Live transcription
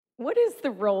What is the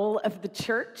role of the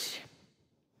church?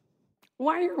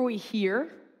 Why are we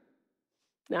here?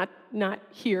 Not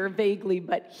here vaguely,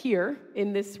 but here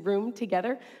in this room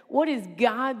together. What is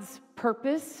God's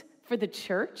purpose for the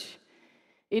church?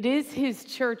 It is his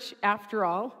church after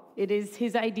all. It is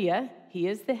his idea. He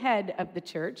is the head of the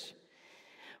church.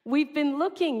 We've been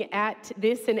looking at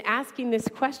this and asking this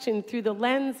question through the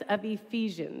lens of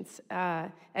Ephesians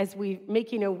as we're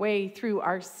making our way through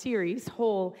our series,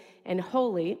 Whole and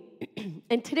Holy.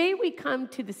 And today we come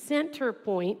to the center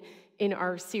point in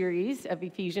our series of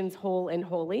Ephesians, Whole and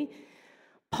Holy.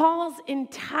 Paul's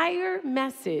entire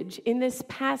message in this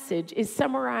passage is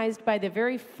summarized by the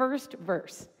very first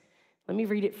verse. Let me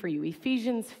read it for you.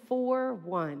 Ephesians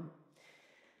 4:1.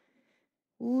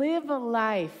 Live a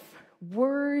life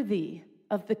worthy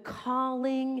of the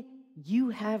calling you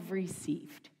have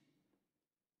received.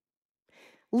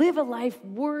 Live a life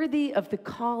worthy of the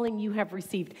calling you have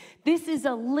received. This is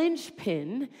a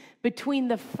linchpin between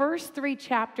the first 3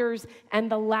 chapters and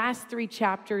the last 3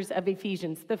 chapters of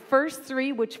Ephesians. The first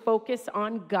 3, which focus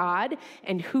on God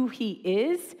and who he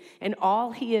is and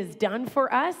all he has done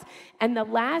for us. And the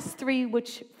last 3,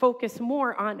 which focus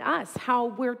more on us, how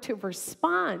we're to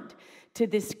respond to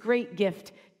this great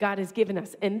gift God has given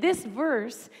us. And this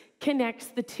verse connects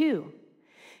the two.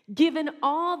 Given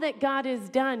all that God has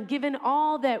done, given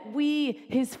all that we,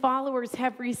 his followers,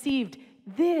 have received,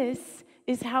 this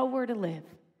is how we're to live.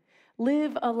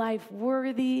 Live a life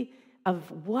worthy of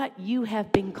what you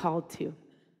have been called to.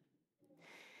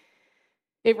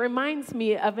 It reminds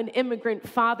me of an immigrant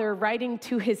father writing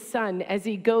to his son as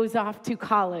he goes off to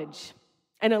college.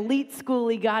 An elite school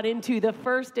he got into, the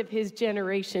first of his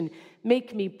generation.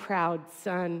 Make me proud,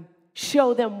 son.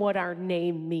 Show them what our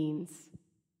name means.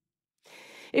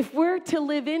 If we're to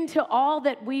live into all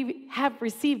that we have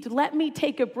received, let me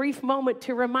take a brief moment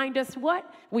to remind us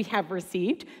what we have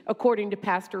received, according to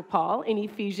Pastor Paul in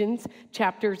Ephesians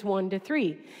chapters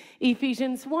 1-3.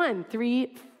 Ephesians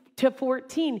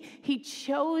 1:3-14. He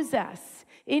chose us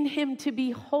in him to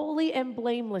be holy and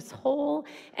blameless, whole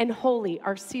and holy,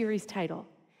 our series title.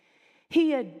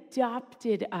 He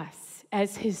adopted us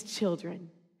as his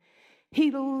children. He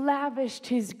lavished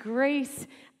his grace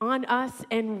on us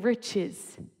and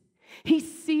riches. He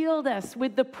sealed us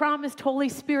with the promised Holy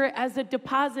Spirit as a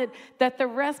deposit that the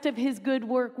rest of his good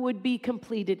work would be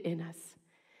completed in us.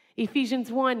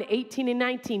 Ephesians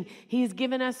 1:18-19, he has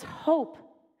given us hope,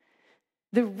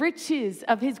 the riches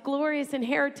of his glorious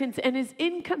inheritance and his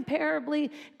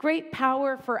incomparably great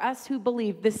power for us who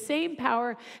believe, the same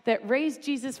power that raised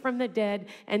Jesus from the dead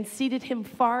and seated him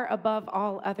far above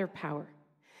all other power.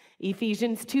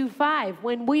 Ephesians 2:5,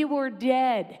 when we were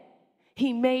dead,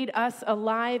 he made us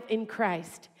alive in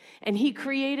Christ, and he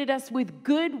created us with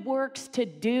good works to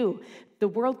do. The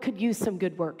world could use some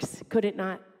good works, could it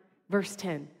not? Verse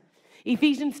 10.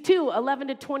 Ephesians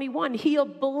 2:11-21, he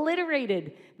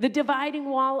obliterated the dividing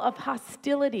wall of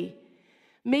hostility,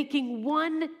 making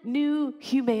one new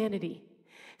humanity,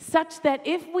 such that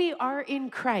if we are in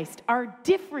Christ, our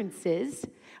differences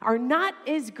are not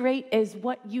as great as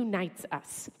what unites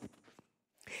us.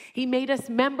 He made us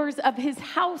members of his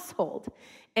household,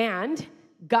 and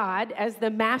God, as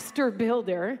the master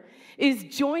builder, is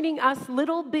joining us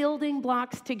little building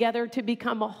blocks together to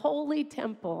become a holy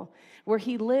temple where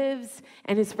he lives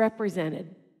and is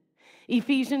represented.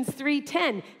 Ephesians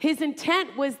 3:10, his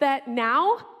intent was that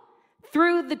now,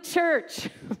 through the church,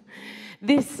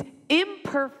 this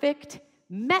imperfect,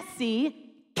 messy,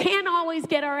 can't always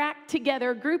get our act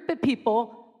together group of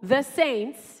people, the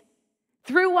saints,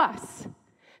 through us,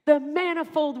 the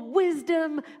manifold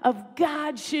wisdom of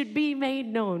God should be made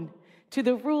known to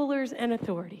the rulers and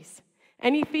authorities.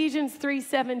 And Ephesians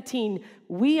 3:17,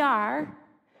 we are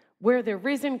where the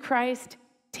risen Christ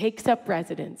takes up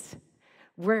residence,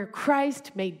 where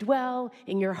Christ may dwell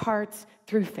in your hearts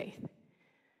through faith.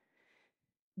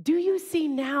 Do you see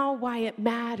now why it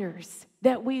matters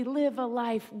that we live a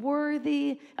life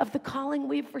worthy of the calling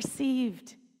we've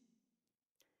received?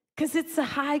 Because it's a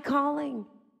high calling.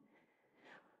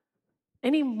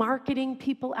 Any marketing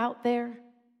people out there?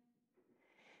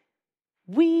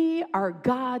 We are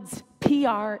God's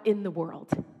PR in the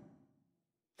world.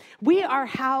 We are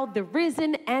how the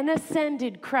risen and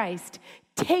ascended Christ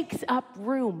takes up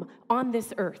room on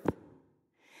this earth.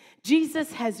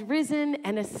 Jesus has risen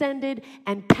and ascended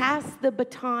and passed the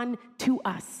baton to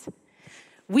us.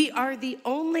 We are the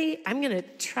only, I'm going to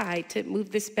try to move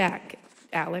this back,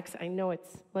 Alex. I know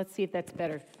let's see if that's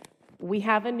better. We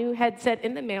have a new headset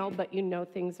in the mail, but you know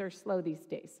things are slow these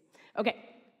days. Okay.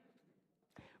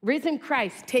 Risen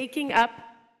Christ taking up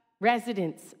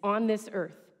residence on this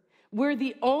earth. We're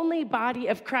the only body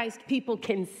of Christ people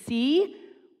can see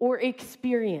or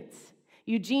experience.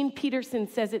 Eugene Peterson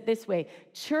says it this way: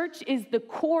 church is the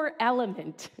core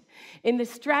element in the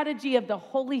strategy of the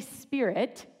Holy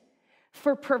Spirit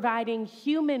for providing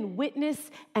human witness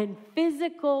and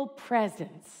physical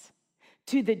presence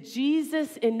to the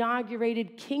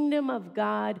Jesus-inaugurated kingdom of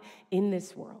God in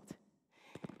this world.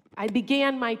 I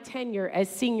began my tenure as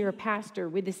senior pastor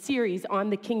with a series on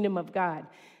the kingdom of God,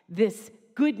 this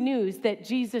good news that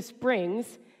Jesus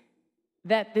brings,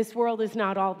 that this world is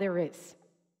not all there is.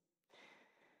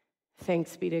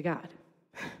 Thanks be to God.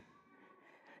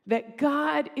 That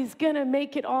God is going to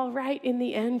make it all right in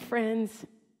the end, friends.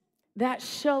 That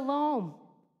shalom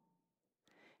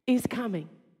is coming.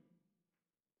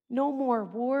 No more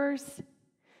wars,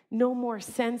 no more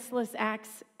senseless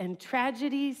acts and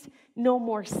tragedies, no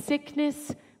more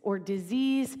sickness or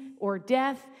disease or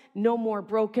death, no more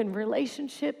broken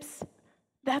relationships.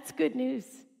 That's good news.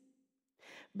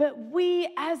 But we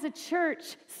as a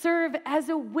church serve as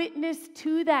a witness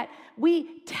to that.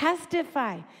 We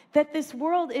testify that this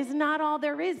world is not all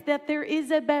there is, that there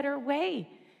is a better way,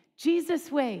 Jesus'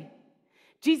 way.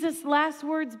 Jesus' last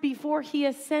words before he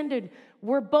ascended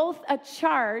were both a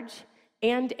charge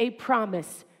and a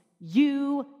promise.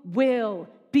 You will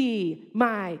be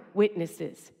my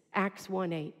witnesses, Acts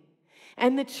 1:8.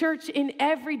 And the church in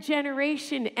every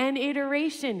generation and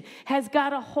iteration has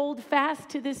got to hold fast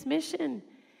to this mission,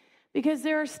 because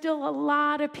there are still a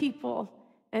lot of people,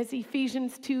 as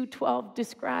Ephesians 2:12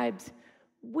 describes,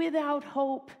 without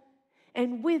hope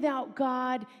and without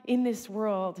God in this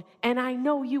world. And I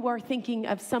know you are thinking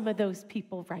of some of those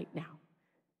people right now.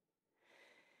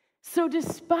 So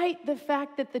despite the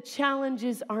fact that the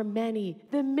challenges are many,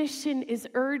 the mission is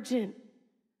urgent.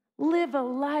 Live a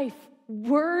life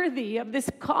worthy of this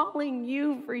calling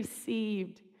you've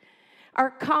received.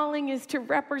 Our calling is to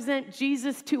represent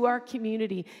Jesus to our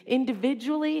community,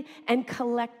 individually and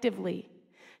collectively,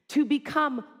 to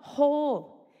become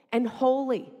whole and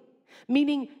holy,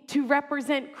 meaning to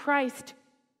represent Christ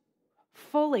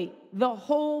fully, the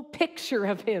whole picture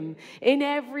of him in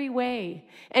every way,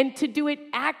 and to do it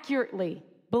accurately,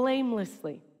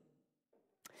 blamelessly.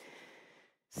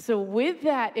 So with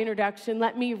that introduction,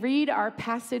 let me read our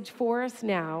passage for us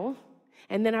now.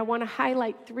 And then I want to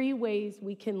highlight 3 ways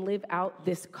we can live out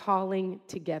this calling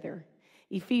together.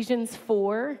 Ephesians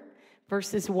 4,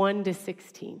 verses 1 to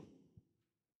 16.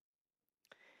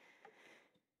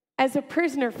 As a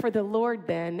prisoner for the Lord,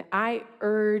 then, I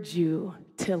urge you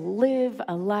to live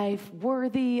a life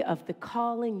worthy of the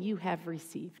calling you have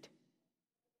received.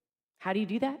 How do you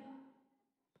do that?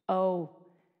 Oh,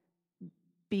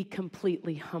 be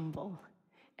completely humble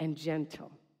and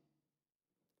gentle.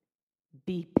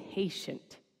 Be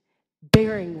patient,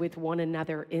 bearing with one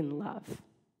another in love.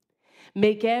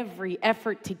 Make every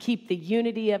effort to keep the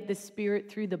unity of the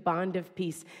Spirit through the bond of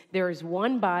peace. There is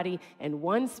one body and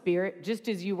one Spirit, just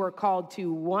as you were called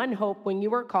to one hope when you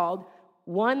were called,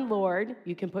 one Lord,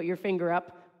 you can put your finger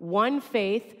up, one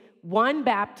faith, one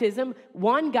baptism,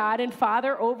 one God and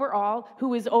Father over all,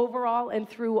 who is over all and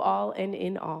through all and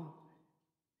in all.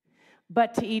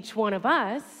 But to each one of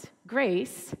us,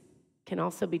 grace, can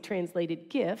also be translated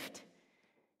gift,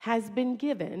 has been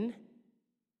given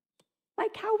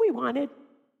like how we wanted.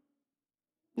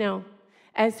 No,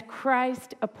 as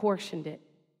Christ apportioned it.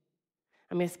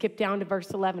 I'm going to skip down to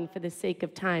verse 11 for the sake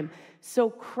of time. So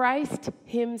Christ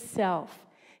himself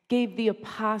gave the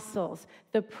apostles,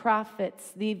 the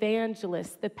prophets, the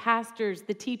evangelists, the pastors,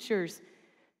 the teachers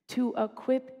to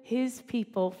equip his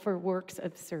people for works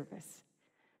of service,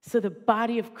 so the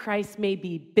body of Christ may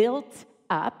be built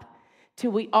up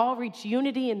till we all reach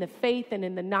unity in the faith and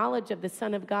in the knowledge of the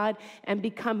Son of God and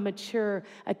become mature,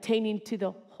 attaining to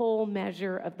the whole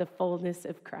measure of the fullness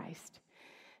of Christ.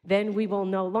 Then we will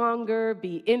no longer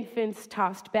be infants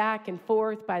tossed back and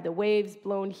forth by the waves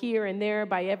blown here and there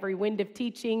by every wind of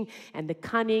teaching and the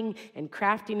cunning and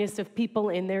craftiness of people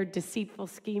in their deceitful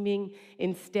scheming.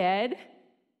 Instead,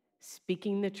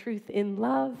 speaking the truth in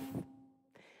love,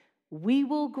 we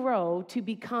will grow to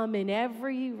become in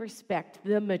every respect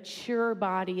the mature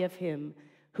body of him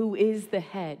who is the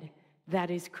head, that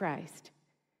is Christ.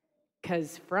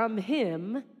 Because from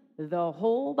him, the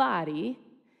whole body,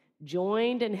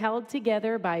 joined and held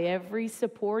together by every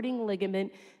supporting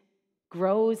ligament,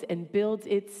 grows and builds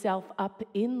itself up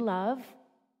in love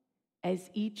as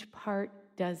each part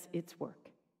does its work.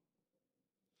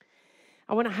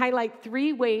 I want to highlight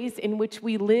 3 ways in which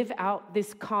we live out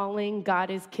this calling God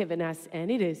has given us, and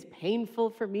it is painful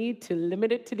for me to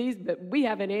limit it to these, but we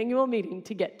have an annual meeting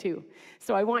to get to.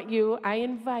 So I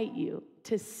invite you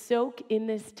to soak in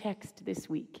this text this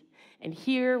week and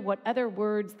hear what other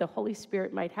words the Holy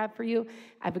Spirit might have for you.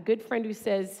 I have a good friend who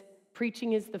says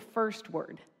preaching is the first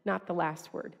word, not the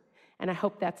last word. And I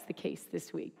hope that's the case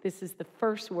this week. This is the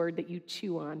first word that you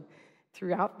chew on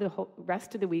throughout the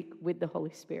rest of the week with the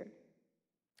Holy Spirit.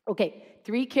 Okay,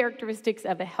 3 characteristics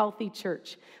of a healthy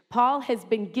church. Paul has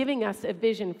been giving us a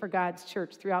vision for God's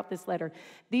church throughout this letter.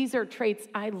 These are traits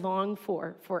I long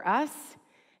for us,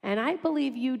 and I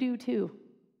believe you do too.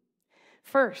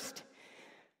 First,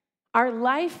 our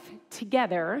life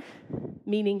together,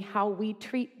 meaning how we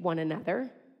treat one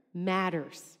another,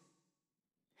 matters.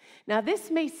 Now, this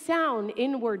may sound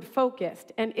inward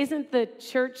focused, and isn't the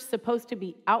church supposed to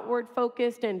be outward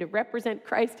focused and to represent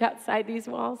Christ outside these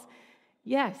walls?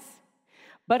 Yes.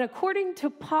 But according to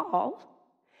Paul,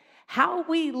 how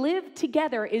we live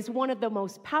together is one of the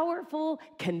most powerful,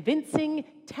 convincing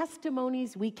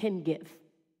testimonies we can give.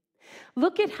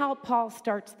 Look at how Paul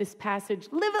starts this passage.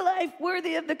 Live a life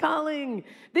worthy of the calling.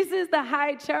 This is the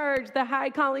high charge, the high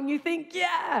calling. You think,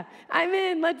 yeah, I'm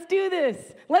in. Let's do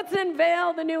this. Let's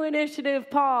unveil the new initiative,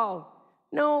 Paul.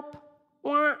 Nope.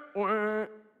 Wah, wah.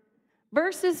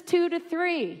 Verses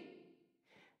 2-3.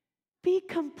 Be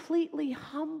completely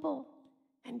humble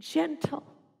and gentle.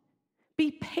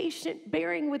 Be patient,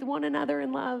 bearing with one another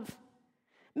in love.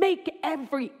 Make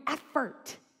every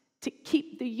effort to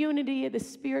keep the unity of the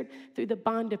Spirit through the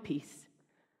bond of peace.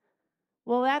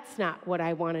 Well, that's not what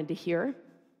I wanted to hear.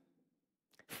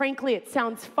 Frankly, it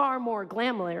sounds far more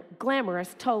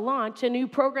glamorous to launch a new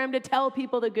program to tell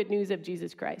people the good news of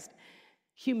Jesus Christ.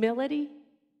 Humility,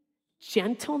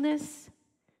 gentleness,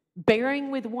 bearing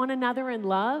with one another in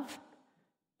love,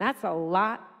 that's a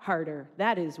lot harder.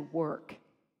 That is work.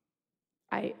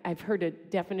 I've heard a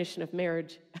definition of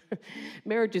marriage.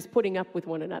 Marriage is putting up with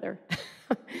one another.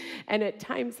 And at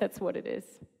times, that's what it is.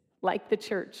 Like the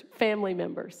church, family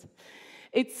members.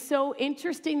 It's so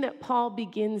interesting that Paul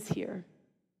begins here,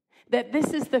 that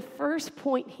this is the first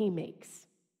point he makes.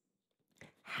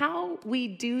 How we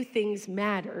do things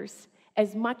matters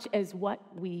as much as what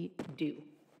we do.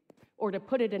 Or to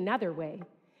put it another way,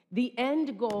 the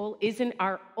end goal isn't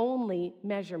our only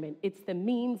measurement. It's the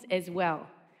means as well.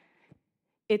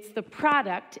 It's the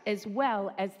product as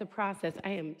well as the process. I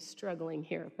am struggling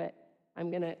here, but I'm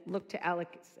going to look to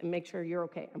Alex and make sure you're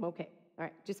okay. I'm okay. All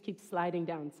right, just keep sliding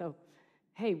down. So,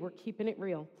 hey, we're keeping it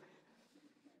real.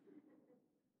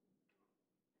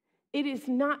 It is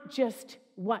not just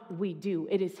what we do.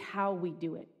 It is how we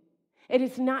do it. It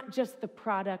is not just the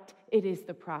product. It is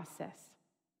the process.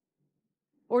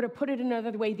 Or to put it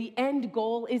another way, the end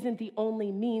goal isn't the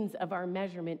only means of our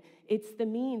measurement. It's the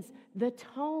means, the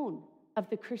tone of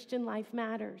the Christian life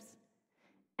matters.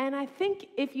 And I think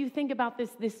if you think about this,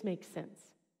 this makes sense.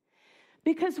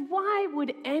 Because why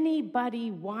would anybody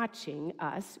watching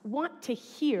us want to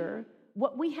hear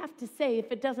what we have to say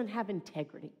if it doesn't have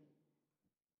integrity?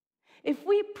 If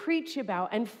we preach about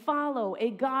and follow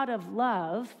a God of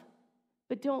love,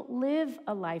 but don't live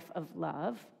a life of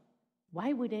love,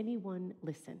 why would anyone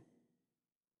listen?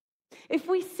 If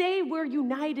we say we're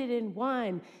united in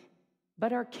one,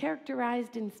 but are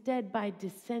characterized instead by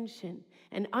dissension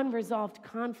and unresolved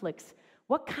conflicts,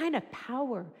 what kind of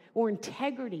power or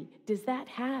integrity does that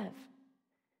have?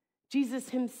 Jesus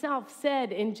himself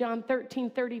said in John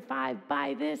 13:35,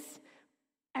 by this,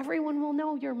 everyone will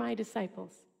know you're my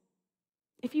disciples.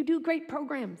 If you do great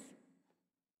programs,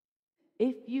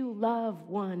 if you love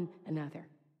one another.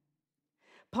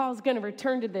 Paul's going to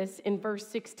return to this in verse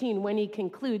 16 when he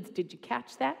concludes. Did you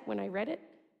catch that when I read it?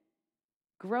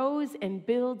 Grows and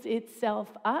builds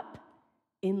itself up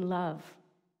in love.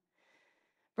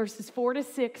 Verses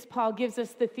 4-6, Paul gives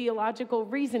us the theological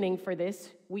reasoning for this.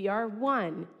 We are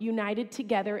one, united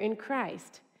together in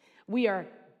Christ. We are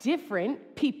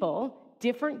different people,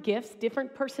 different gifts,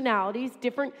 different personalities,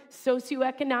 different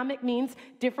socioeconomic means,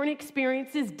 different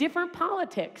experiences, different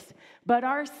politics. But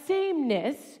our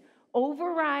sameness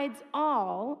overrides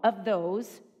all of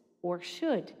those, or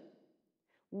should.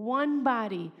 One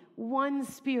body, one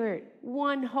Spirit,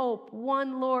 one hope,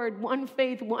 one Lord, one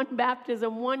faith, one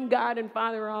baptism, one God and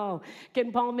Father all.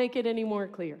 Can Paul make it any more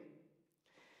clear?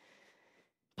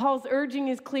 Paul's urging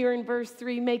is clear in verse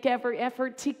 3, make every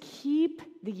effort to keep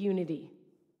the unity.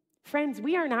 Friends,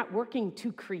 we are not working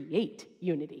to create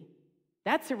unity.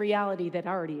 That's a reality that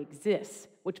already exists,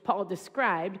 which Paul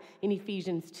described in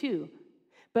Ephesians 2.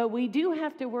 But we do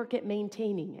have to work at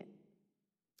maintaining it.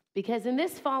 Because in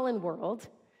this fallen world,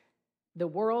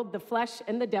 the flesh,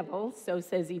 and the devil, so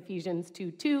says Ephesians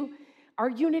 2:2, our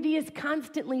unity is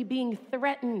constantly being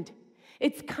threatened.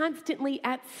 It's constantly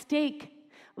at stake,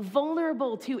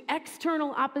 vulnerable to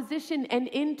external opposition and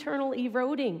internal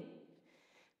eroding.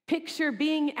 Picture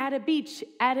being at a beach,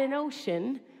 at an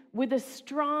ocean, with a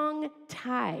strong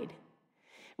tide.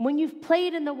 When you've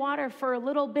played in the water for a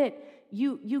little bit,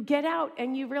 you get out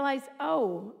and you realize,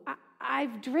 oh,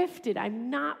 I've drifted. I'm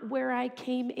not where I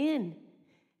came in.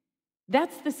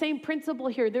 That's the same principle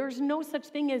here. There's no such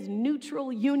thing as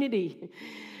neutral unity,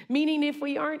 meaning if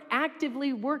we aren't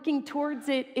actively working towards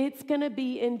it, it's going to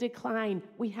be in decline.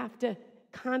 We have to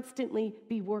constantly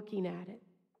be working at it.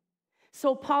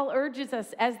 So Paul urges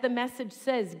us, as the message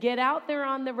says, get out there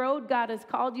on the road God has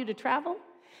called you to travel,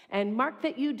 and mark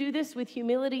that you do this with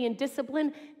humility and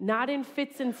discipline, not in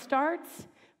fits and starts,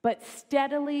 but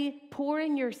steadily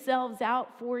pouring yourselves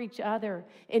out for each other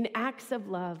in acts of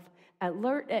love,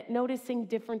 alert at noticing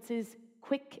differences,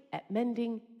 quick at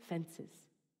mending fences.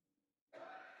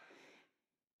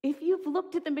 If you've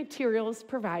looked at the materials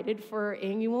provided for our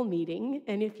annual meeting,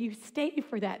 and if you stay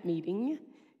for that meeting,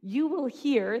 you will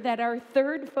hear that our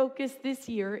third focus this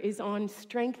year is on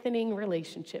strengthening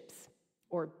relationships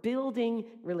or building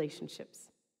relationships.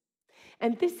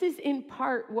 And this is in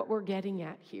part what we're getting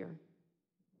at here.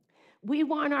 We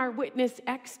want our witness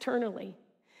externally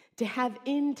to have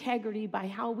integrity by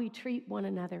how we treat one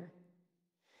another.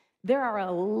 There are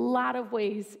a lot of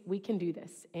ways we can do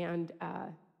this, and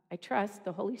I trust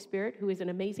the Holy Spirit, who is an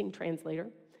amazing translator,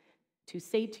 to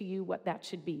say to you what that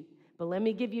should be. But let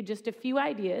me give you just a few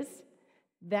ideas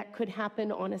that could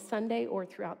happen on a Sunday or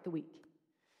throughout the week.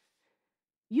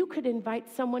 You could invite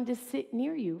someone to sit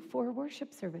near you for a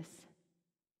worship service.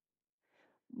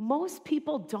 Most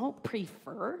people don't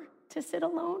prefer to sit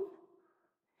alone,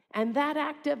 and that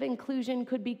act of inclusion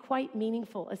could be quite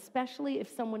meaningful, especially if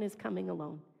someone is coming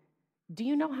alone. Do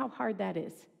you know how hard that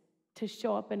is to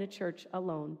show up in a church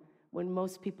alone when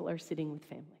most people are sitting with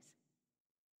families?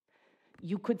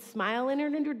 You could smile and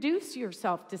introduce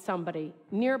yourself to somebody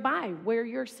nearby where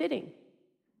you're sitting.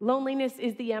 Loneliness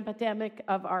is the epidemic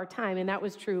of our time, and that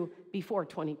was true before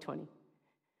 2020.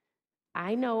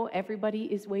 I know everybody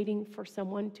is waiting for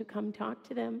someone to come talk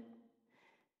to them,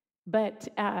 but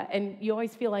and you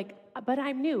always feel like, but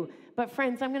I'm new. But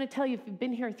friends, I'm going to tell you, if you've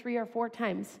been here 3 or 4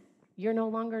 times, you're no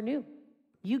longer new.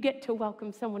 You get to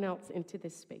welcome someone else into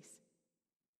this space.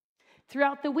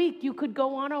 Throughout the week, you could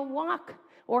go on a walk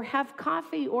or have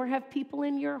coffee or have people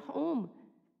in your home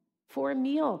for a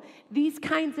meal. These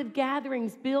kinds of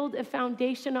gatherings build a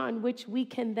foundation on which we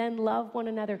can then love one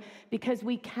another, because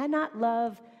we cannot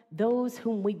love those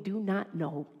whom we do not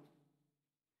know.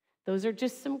 Those are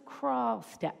just some crawl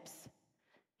steps.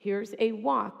 Here's a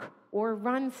walk or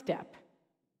run step.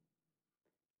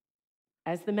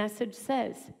 As the message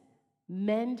says,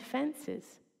 mend fences.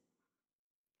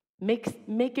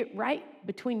 Make it right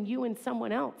between you and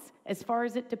someone else as far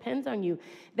as it depends on you.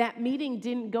 That meeting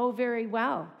didn't go very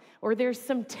well, or there's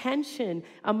some tension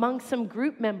among some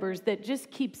group members that just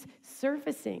keeps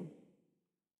surfacing.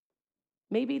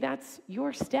 Maybe that's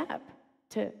your step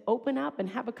to open up and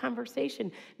have a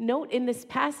conversation. Note in this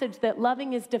passage that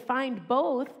loving is defined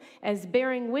both as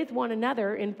bearing with one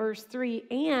another in verse 3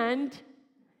 and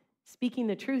speaking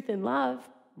the truth in love,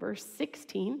 verse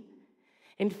 16.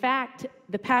 In fact,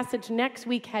 the passage next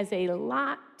week has a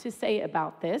lot to say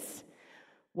about this,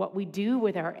 what we do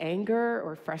with our anger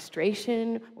or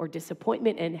frustration or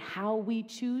disappointment and how we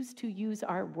choose to use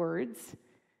our words.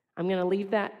 I'm going to leave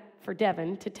that for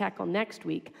Devin to tackle next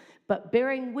week. But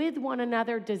bearing with one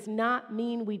another does not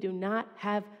mean we do not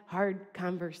have hard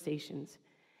conversations.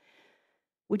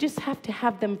 We just have to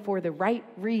have them for the right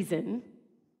reason,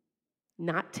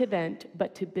 not to vent,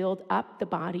 but to build up the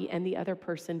body and the other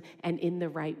person, and in the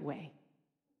right way.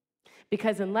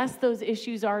 Because unless those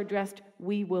issues are addressed,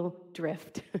 we will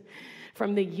drift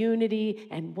from the unity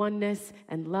and oneness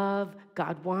and love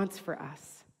God wants for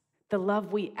us. The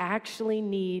love we actually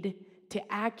need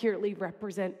to accurately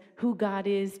represent who God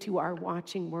is to our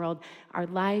watching world. Our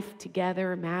life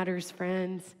together matters,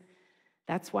 friends.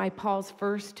 That's why Paul's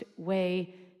first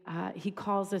way he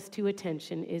calls us to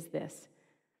attention is this.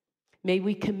 May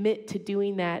we commit to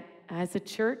doing that as a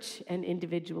church and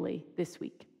individually this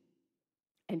week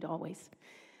and always.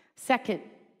 Second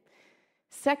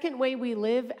way we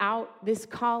live out this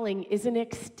calling is an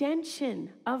extension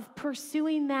of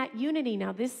pursuing that unity.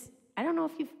 Now this, I don't know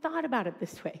if you've thought about it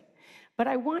this way, but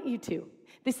I want you to.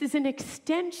 This is an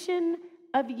extension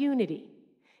of unity,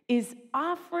 is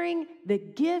offering the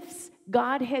gifts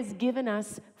God has given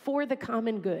us for the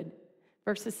common good.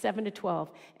 Verses 7 to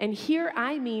 12. And here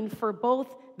I mean for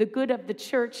both the good of the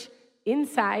church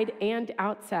inside and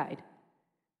outside.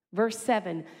 Verse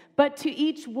 7. But to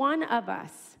each one of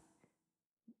us,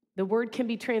 the word can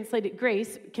be translated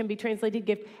grace, can be translated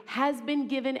gift, has been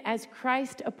given as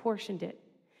Christ apportioned it.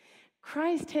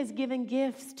 Christ has given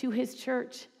gifts to his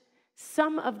church.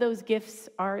 Some of those gifts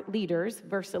are leaders,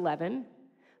 verse 11.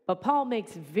 But Paul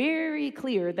makes very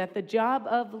clear that the job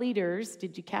of leaders,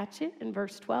 did you catch it in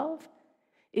verse 12?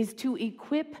 Is to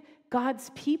equip God's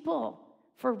people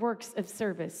for works of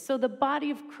service, so the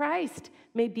body of Christ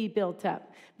may be built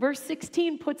up. Verse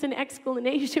 16 puts an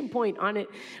exclamation point on it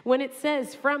when it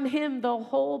says, from him the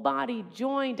whole body,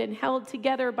 joined and held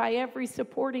together by every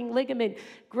supporting ligament,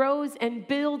 grows and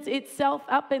builds itself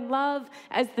up in love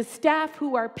as the staff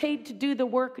who are paid to do the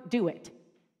work do it.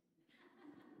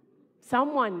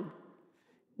 Someone.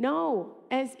 No,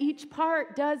 as each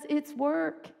part does its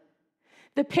work.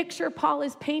 The picture Paul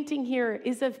is painting here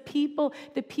is of people,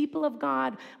 the people of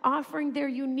God, offering their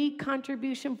unique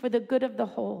contribution for the good of the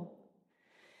whole.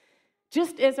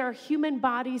 Just as our human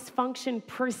bodies function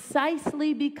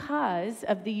precisely because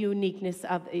of the uniqueness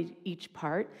of each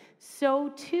part, so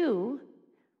too,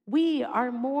 we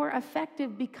are more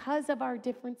effective because of our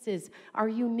differences, our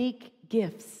unique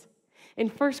gifts. In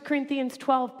 1 Corinthians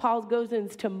 12, Paul goes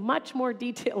into much more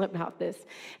detail about this.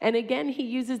 And again, he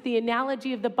uses the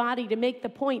analogy of the body to make the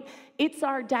point. It's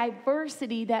our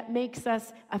diversity that makes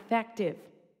us effective.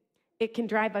 It can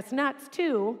drive us nuts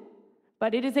too,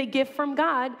 but it is a gift from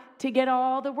God to get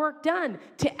all the work done,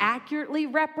 to accurately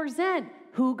represent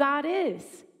who God is.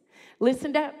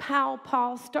 Listen to how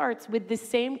Paul starts with the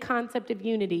same concept of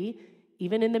unity,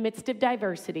 even in the midst of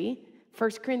diversity.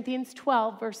 1 Corinthians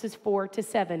 12, verses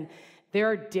 4-7. There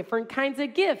are different kinds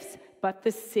of gifts, but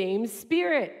the same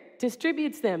Spirit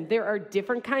distributes them. There are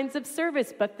different kinds of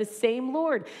service, but the same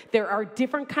Lord. There are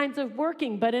different kinds of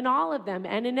working, but in all of them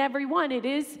and in every one, it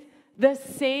is the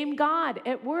same God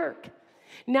at work.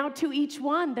 Now to each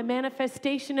one, the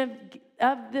manifestation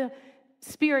of the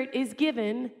Spirit is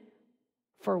given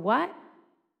for what?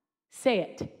 Say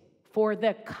it. For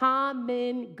the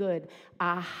common good.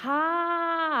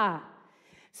 Aha!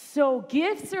 So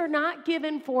gifts are not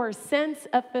given for a sense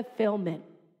of fulfillment,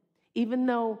 even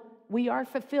though we are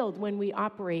fulfilled when we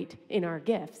operate in our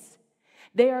gifts.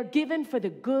 They are given for the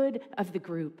good of the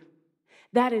group.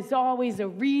 That is always a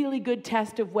really good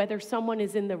test of whether someone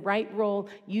is in the right role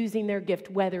using their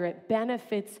gift, whether it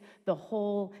benefits the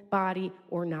whole body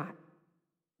or not.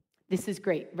 This is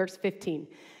great. Verse 15.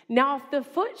 Now, if the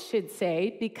foot should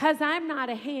say, because I'm not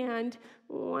a hand,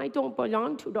 I don't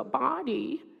belong to the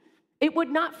body, it would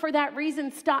not for that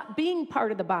reason stop being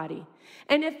part of the body.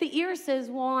 And if the ear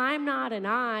says, well, I'm not an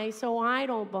eye, so I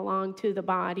don't belong to the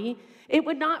body, it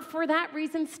would not for that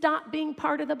reason stop being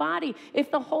part of the body. If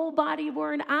the whole body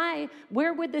were an eye,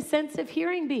 where would the sense of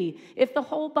hearing be? If the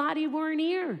whole body were an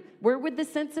ear, where would the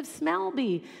sense of smell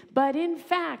be? But in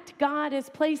fact, God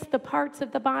has placed the parts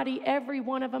of the body, every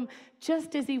one of them,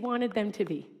 just as he wanted them to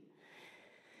be.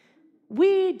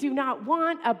 We do not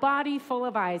want a body full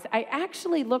of eyes. I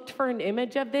actually looked for an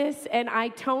image of this, and I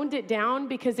toned it down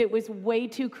because it was way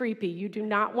too creepy. You do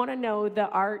not want to know the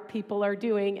art people are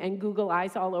doing and Google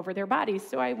eyes all over their bodies.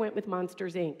 So I went with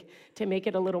Monsters, Inc. to make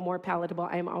it a little more palatable.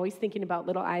 I'm always thinking about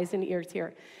little eyes and ears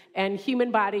here. And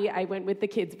human body, I went with the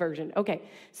kids' version. Okay,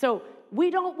 so we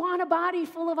don't want a body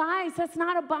full of eyes. That's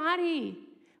not a body.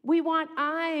 We want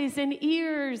eyes and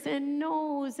ears and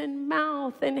nose and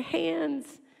mouth and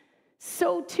hands.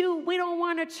 So too, we don't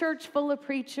want a church full of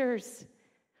preachers,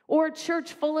 or a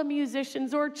church full of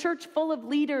musicians, or a church full of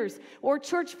leaders, or a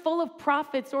church full of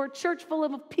prophets, or a church full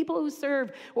of people who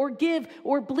serve, or give,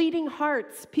 or bleeding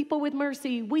hearts, people with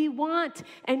mercy. We want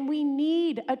and we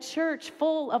need a church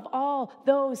full of all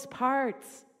those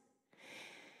parts.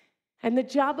 And the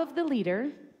job of the leader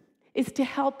is to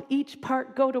help each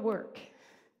part go to work,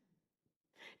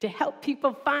 to help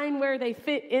people find where they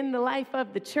fit in the life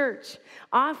of the church,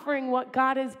 offering what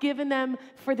God has given them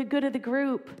for the good of the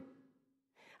group.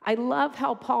 I love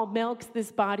how Paul milks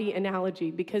this body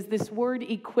analogy because this word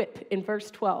equip in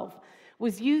verse 12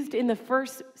 was used in the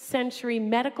first century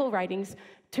medical writings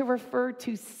to refer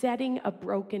to setting a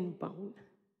broken bone.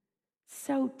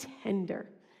 So tender,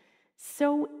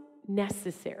 so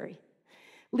necessary.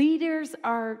 Leaders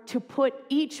are to put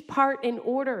each part in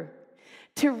order,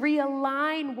 to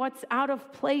realign what's out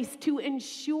of place, to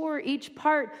ensure each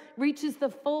part reaches the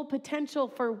full potential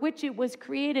for which it was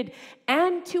created,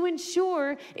 and to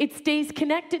ensure it stays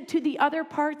connected to the other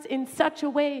parts in such a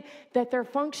way that they're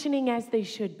functioning as they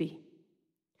should be.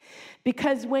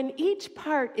 Because when each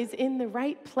part is in the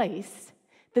right place,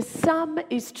 the sum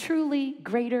is truly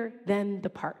greater than the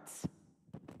parts.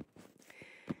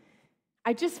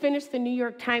 I just finished the New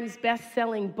York Times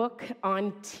best-selling book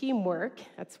on teamwork.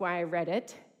 That's why I read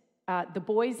it, The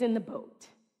Boys in the Boat.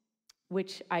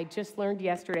 which I just learned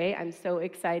yesterday. I'm so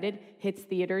excited. Hits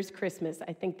theaters Christmas.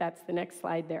 I think that's the next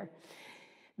slide there.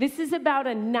 This is about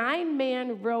a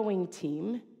 9-man rowing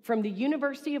team from the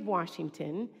University of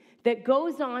Washington that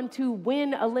goes on to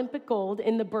win Olympic gold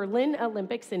in the Berlin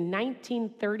Olympics in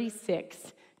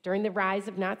 1936 during the rise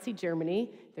of Nazi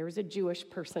Germany. There was a Jewish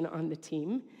person on the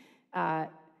team.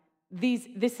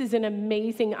 This is an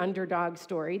amazing underdog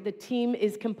story. The team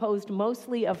is composed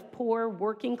mostly of poor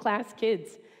working-class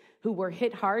kids who were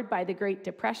hit hard by the Great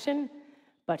Depression,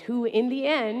 but who in the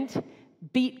end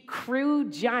beat crew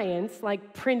giants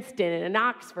like Princeton and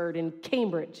Oxford and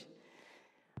Cambridge.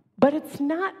 But it's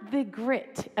not the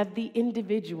grit of the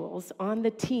individuals on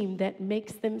the team that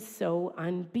makes them so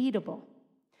unbeatable.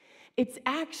 It's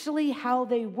actually how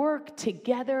they work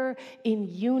together in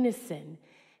unison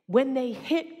when they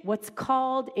hit what's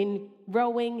called in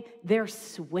rowing their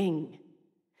swing.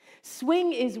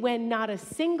 Swing is when not a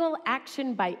single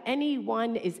action by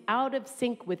anyone is out of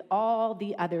sync with all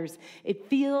the others. It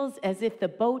feels as if the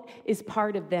boat is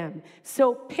part of them.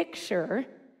 So picture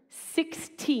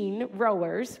 16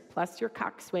 rowers, plus your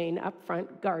coxswain up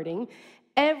front guarding,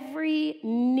 every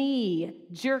knee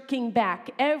jerking back,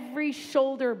 every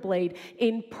shoulder blade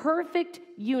in perfect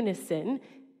unison,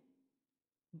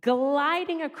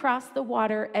 gliding across the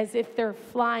water as if they're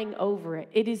flying over it.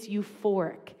 It is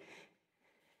euphoric.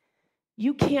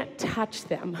 You can't touch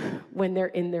them when they're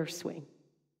in their swing.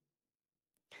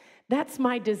 That's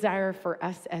my desire for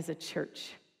us as a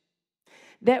church,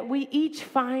 that we each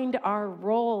find our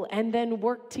role and then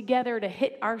work together to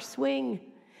hit our swing,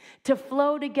 to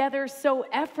flow together so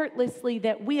effortlessly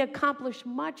that we accomplish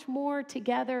much more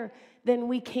together than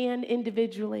we can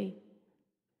individually.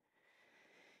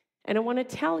 And I want to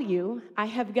tell you, I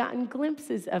have gotten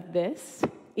glimpses of this,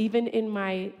 even in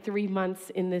my 3 months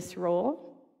in this role.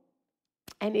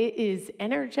 And it is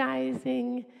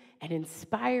energizing and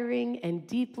inspiring and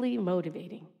deeply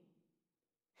motivating.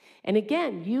 And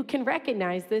again, you can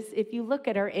recognize this if you look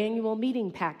at our annual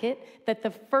meeting packet, that the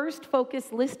first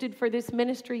focus listed for this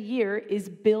ministry year is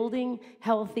building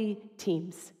healthy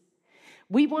teams.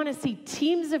 We want to see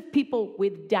teams of people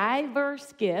with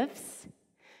diverse gifts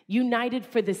united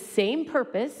for the same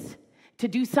purpose, to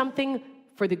do something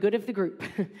for the good of the group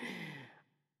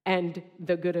and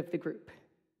the good of the group,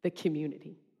 the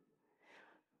community.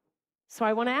 So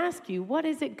I want to ask you, what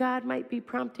is it God might be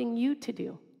prompting you to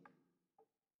do?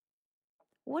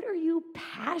 What are you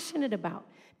passionate about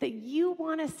that you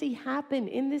want to see happen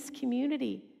in this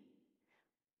community?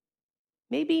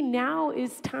 Maybe now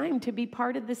is time to be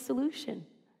part of the solution.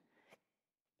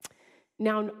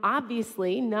 Now,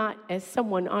 obviously, not as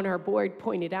someone on our board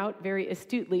pointed out very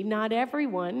astutely, not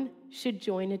everyone should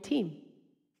join a team.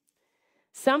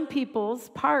 Some people's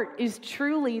part is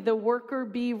truly the worker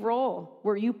bee role,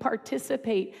 where you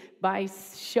participate by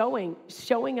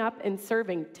showing up and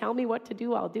serving. Tell me what to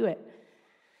do, I'll do it.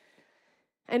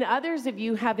 And others of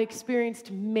you have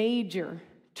experienced major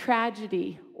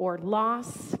tragedy or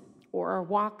loss, or are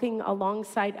walking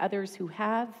alongside others who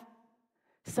have.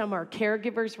 Some are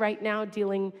caregivers right now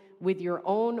dealing with your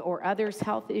own or others'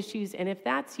 health issues. And if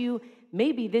that's you,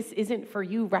 maybe this isn't for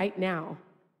you right now.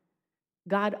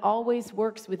 God always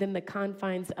works within the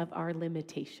confines of our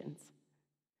limitations.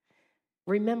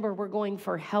 Remember, we're going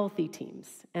for healthy teams.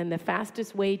 And the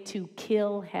fastest way to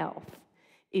kill health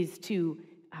is to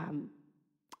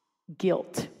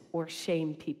guilt or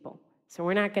shame people. So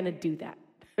we're not going to do that.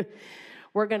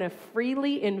 We're going to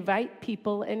freely invite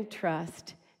people and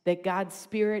trust that God's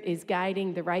Spirit is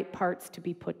guiding the right parts to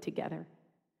be put together.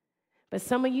 But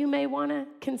some of you may want to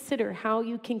consider how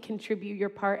you can contribute your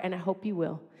part, and I hope you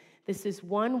will. This is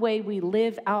one way we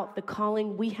live out the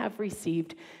calling we have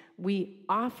received. We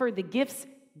offer the gifts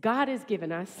God has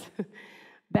given us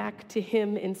back to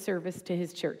Him in service to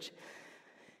His church.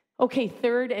 Okay,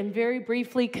 third, and very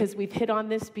briefly, because we've hit on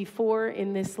this before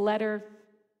in this letter,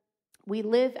 we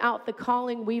live out the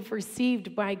calling we've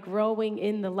received by growing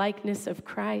in the likeness of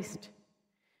Christ.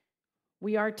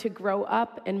 We are to grow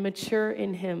up and mature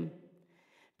in Him.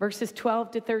 Verses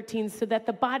 12 to 13, so that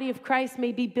the body of Christ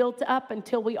may be built up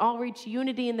until we all reach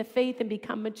unity in the faith and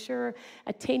become mature,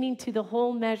 attaining to the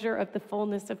whole measure of the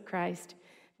fullness of Christ.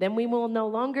 Then we will no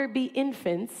longer be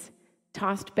infants,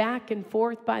 tossed back and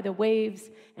forth by the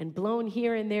waves and blown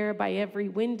here and there by every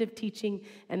wind of teaching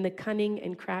and the cunning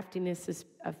and craftiness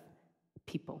of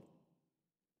people.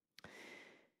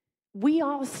 We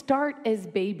all start as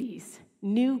babies,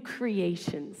 new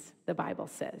creations, the Bible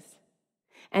says.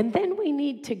 And then we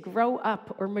need to grow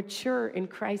up or mature in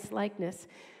Christ's likeness.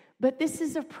 But this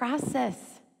is a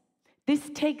process. This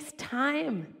takes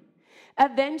time.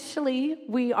 Eventually,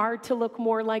 we are to look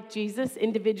more like Jesus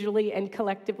individually and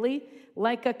collectively,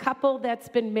 like a couple that's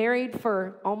been married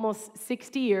for almost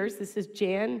 60 years. This is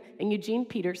Jan and Eugene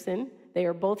Peterson. They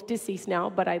are both deceased now,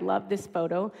 but I love this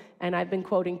photo, and I've been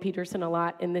quoting Peterson a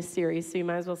lot in this series, so you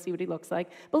might as well see what he looks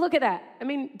like. But look at that. I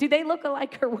mean, do they look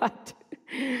alike or what?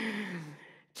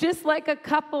 Just like a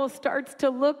couple starts to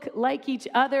look like each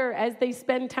other as they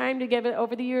spend time together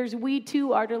over the years, we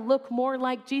too are to look more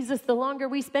like Jesus the longer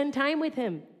we spend time with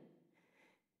him.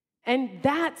 And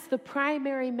that's the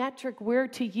primary metric we're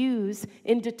to use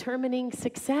in determining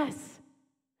success.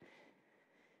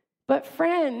 But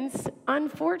friends,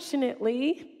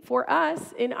 unfortunately for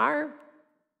us in our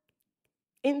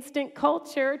instant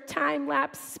culture,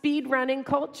 time-lapse, speed-running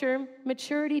culture,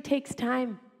 maturity takes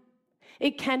time.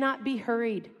 It cannot be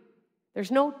hurried. There's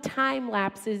no time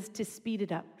lapses to speed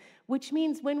it up, which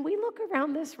means when we look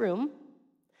around this room,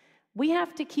 we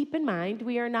have to keep in mind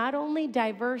we are not only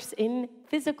diverse in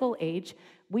physical age,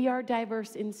 we are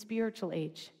diverse in spiritual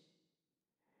age.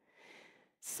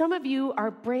 Some of you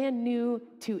are brand new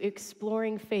to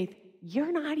exploring faith.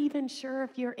 You're not even sure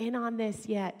if you're in on this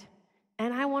yet.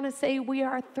 And I want to say we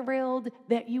are thrilled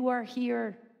that you are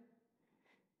here.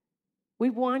 We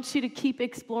want you to keep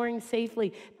exploring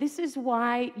safely. This is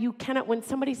why you cannot, when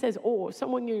somebody says, oh,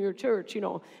 someone in your church,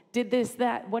 did this,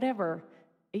 that, whatever.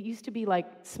 It used to be like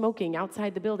smoking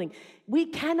outside the building. We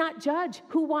cannot judge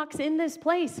who walks in this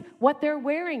place, what they're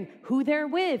wearing, who they're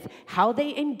with, how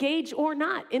they engage or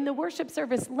not in the worship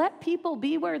service. Let people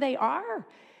be where they are.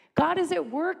 God is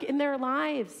at work in their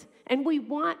lives, and we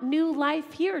want new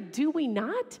life here, do we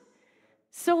not?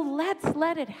 So let's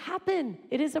let it happen.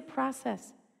 It is a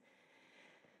process.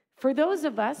 For those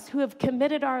of us who have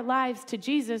committed our lives to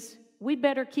Jesus, we'd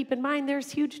better keep in mind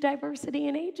there's huge diversity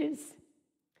in ages.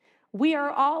 We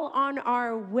are all on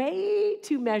our way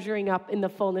to measuring up in the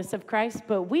fullness of Christ,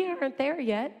 but we aren't there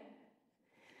yet.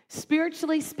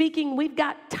 Spiritually speaking, we've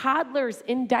got toddlers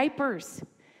in diapers.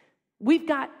 We've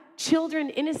got children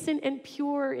innocent and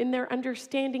pure in their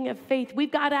understanding of faith.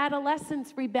 We've got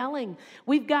adolescents rebelling.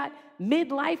 We've got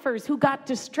midlifers who got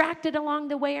distracted along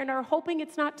the way and are hoping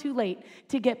it's not too late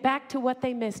to get back to what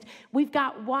they missed. We've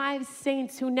got wise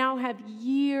saints who now have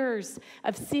years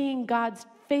of seeing God's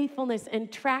faithfulness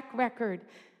and track record.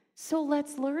 So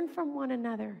let's learn from one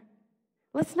another.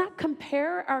 Let's not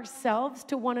compare ourselves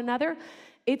to one another.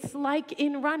 It's like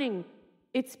in running.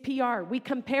 It's PR. We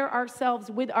compare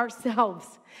ourselves with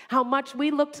ourselves. How much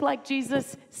we looked like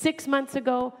Jesus 6 months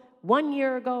ago, 1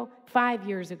 year ago, 5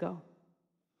 years ago.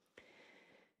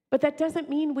 But that doesn't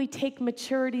mean we take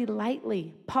maturity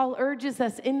lightly. Paul urges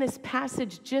us in this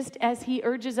passage, just as he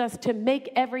urges us to make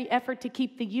every effort to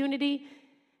keep the unity,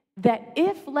 that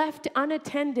if left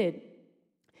unattended,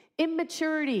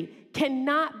 immaturity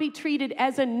cannot be treated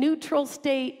as a neutral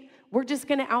state we're just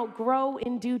going to outgrow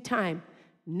in due time.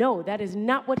 No, that is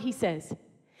not what he says.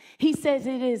 He says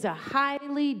it is a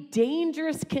highly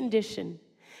dangerous condition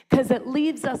because it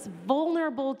leaves us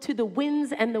vulnerable to the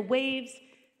winds and the waves.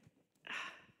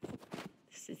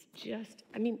 This is just,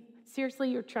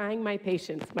 seriously, you're trying my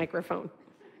patience, microphone.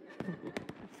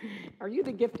 Are you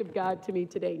the gift of God to me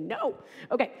today? No.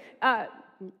 Okay.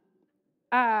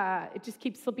 It just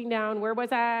keeps slipping down. Where was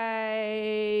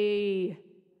I?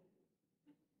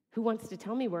 Who wants to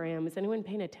tell me where I am? Is anyone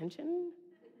paying attention?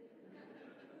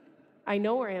 I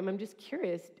know where I am. I'm just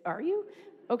curious. Are you?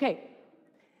 Okay.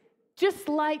 Just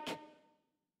like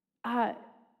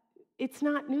it's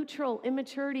not neutral,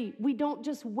 immaturity. We don't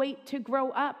just wait to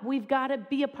grow up. We've got to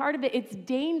be a part of it. It's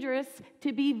dangerous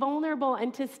to be vulnerable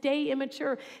and to stay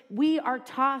immature. We are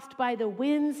tossed by the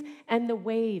winds and the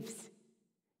waves.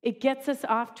 It gets us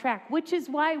off track, which is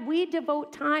why we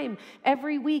devote time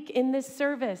every week in this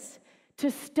service to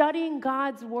studying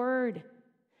God's word,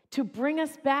 to bring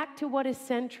us back to what is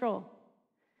central.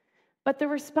 But the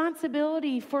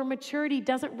responsibility for maturity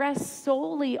doesn't rest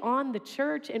solely on the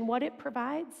church and what it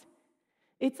provides.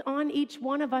 It's on each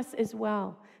one of us as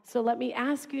well. So let me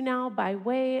ask you now by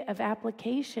way of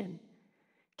application,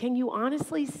 can you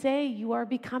honestly say you are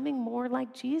becoming more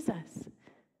like Jesus?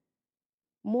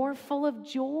 More full of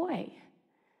joy,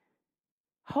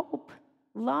 hope,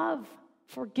 love,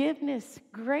 forgiveness,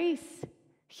 grace,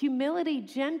 humility,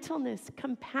 gentleness,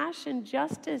 compassion,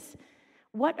 justice.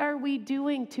 What are we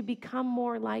doing to become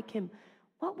more like him?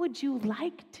 What would you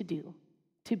like to do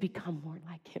to become more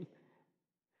like him?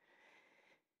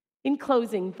 In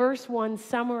closing, verse 1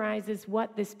 summarizes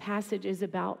what this passage is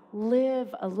about.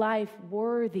 Live a life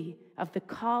worthy of the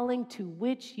calling to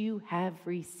which you have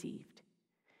received.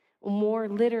 More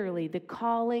literally, the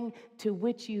calling to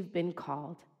which you've been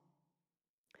called.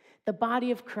 The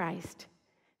body of Christ,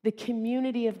 the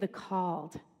community of the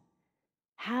called,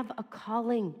 have a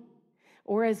calling.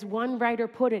 Or as one writer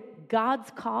put it,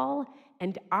 God's call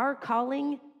and our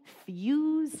calling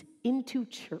fuse into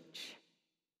church.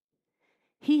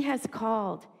 He has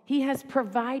called. He has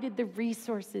provided the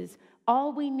resources.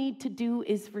 All we need to do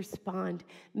is respond.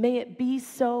 May it be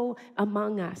so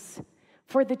among us.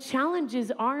 For the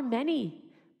challenges are many,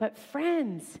 but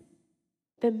friends,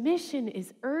 the mission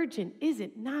is urgent, is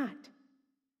it not?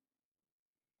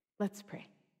 Let's pray.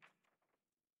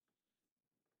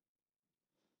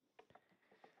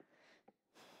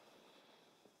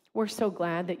 We're so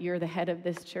glad that you're the head of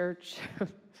this church,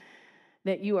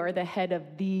 that you are the head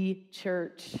of the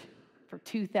church for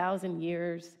 2,000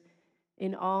 years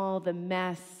in all the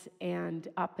mess and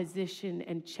opposition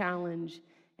and challenge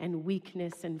and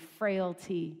weakness and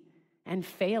frailty and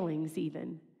failings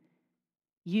even.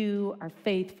 You are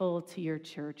faithful to your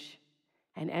church.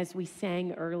 And as we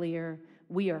sang earlier,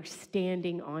 we are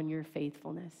standing on your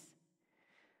faithfulness.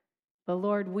 But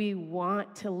Lord, we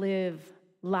want to live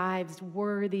lives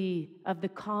worthy of the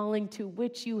calling to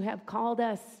which you have called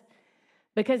us,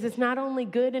 because it's not only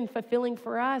good and fulfilling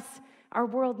for us, our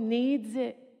world needs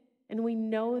it, and we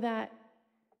know that.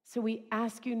 So we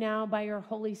ask you now by your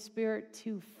Holy Spirit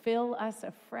to fill us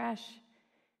afresh.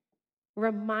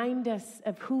 Remind us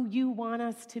of who you want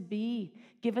us to be.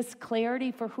 Give us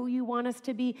clarity for who you want us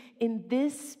to be in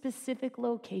this specific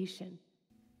location.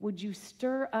 Would you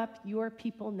stir up your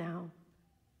people now?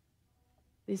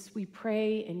 This we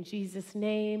pray in Jesus'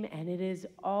 name, and it is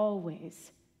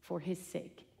always for his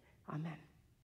sake. Amen.